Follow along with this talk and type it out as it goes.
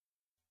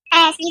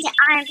ass music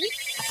R&B.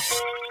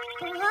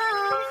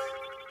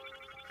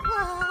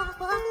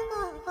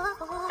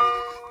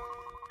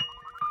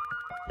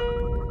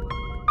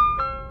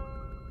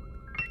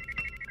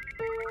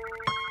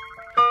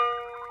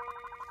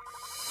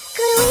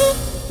 Could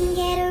we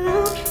get a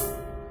room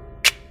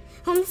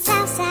on the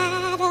south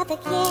side of the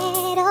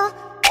ghetto?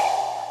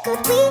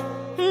 Could we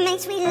make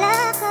sweet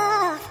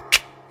love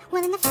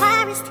within the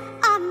forest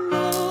or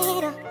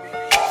meadow?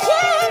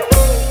 Can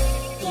we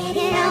get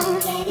it on,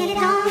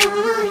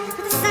 when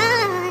the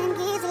sun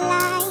gives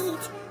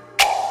light?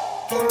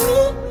 Could we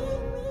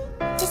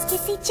just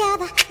kiss each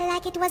other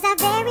like it was our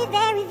very,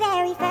 very,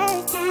 very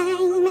first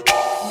time?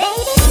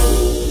 Baby,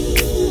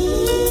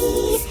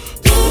 please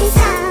give me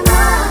some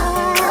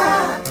more.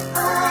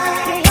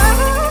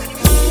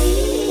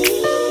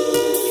 Please,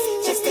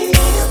 just a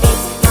little bit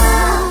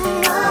more.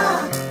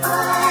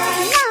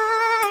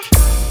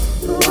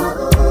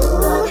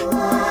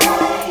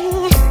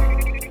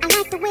 I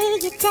like the way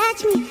you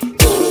touch me.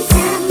 Give me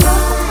some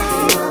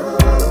more.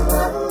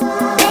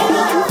 Baby,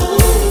 I'm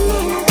feeling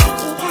it. I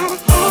like you gotta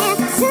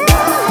have some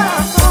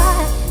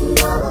more.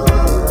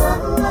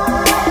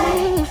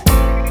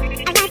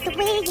 I like the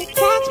way you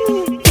touch me.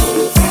 Give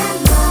me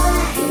some more.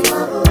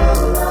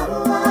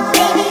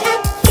 Baby,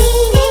 I'm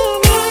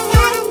feeling it.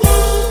 I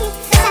need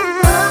some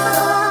more.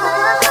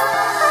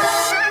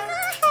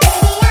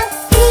 Baby, I'm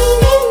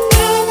feeling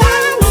it. I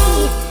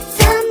need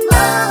some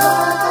more.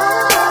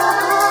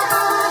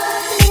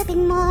 A little bit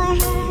more.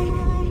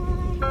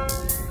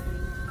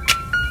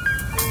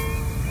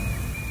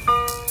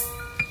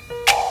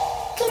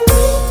 Can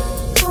we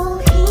hold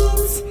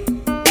hands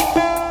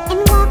and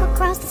walk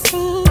across the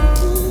sand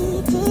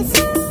beaches?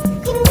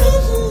 Can we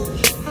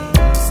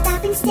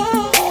stop and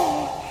stare?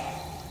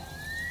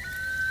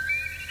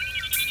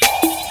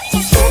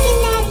 Just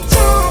looking at each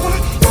other,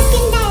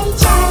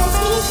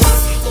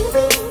 speechless. Can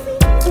we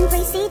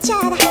embrace each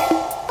other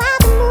while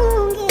the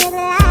moon gives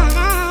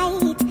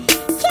light?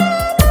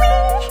 Can we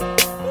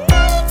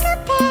make a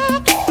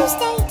pact to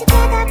stay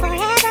together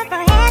forever,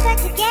 forever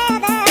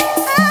together?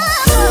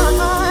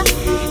 Oh,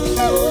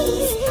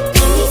 please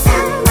give me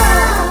some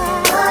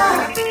more.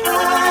 Give me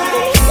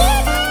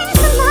some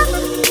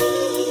more.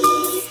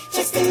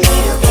 Just a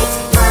little bit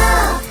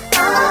more.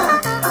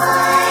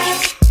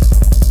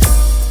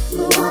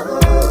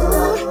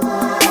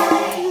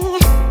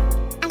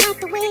 I like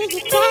the way you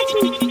touch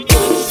me.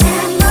 Give me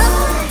some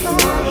more.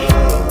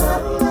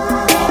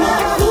 Baby,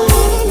 I'm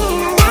feeling it.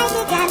 I like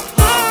you gotta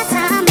have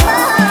some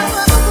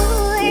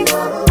more.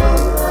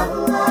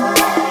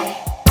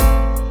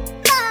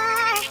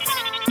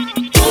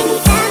 Give me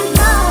some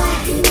more.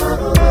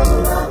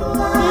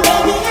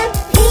 Baby, I'm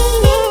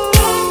feeling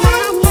it.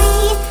 I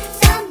need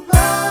some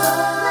more.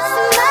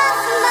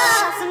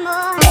 Some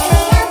more.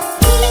 Baby, I'm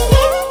feeling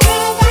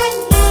it. I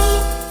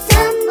need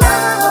some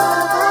more.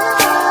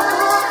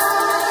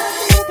 A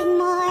little bit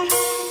more.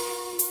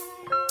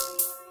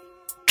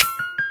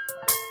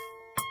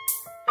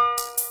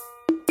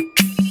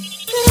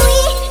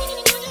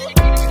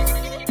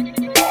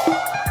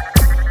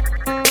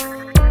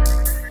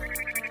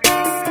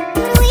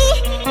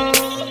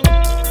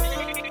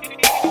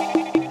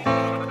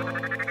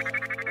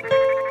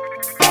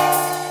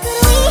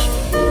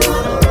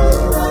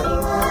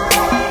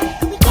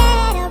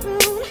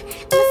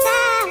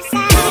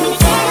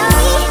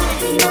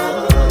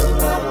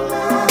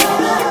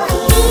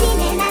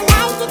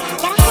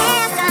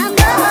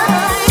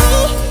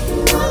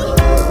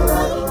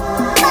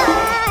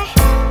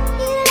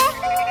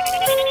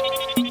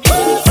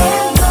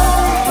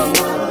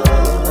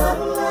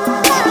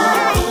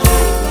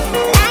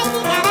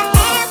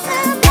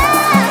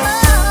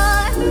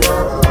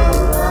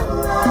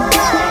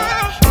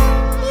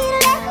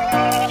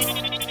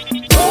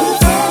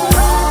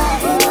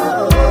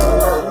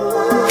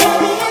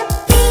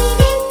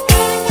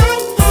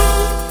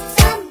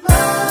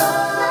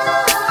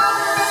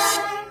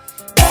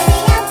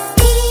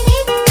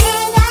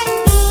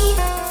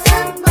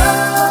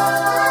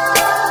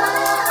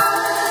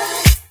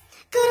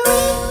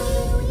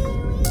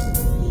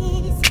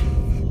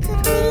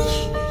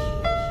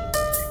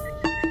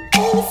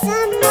 Give me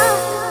some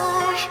more.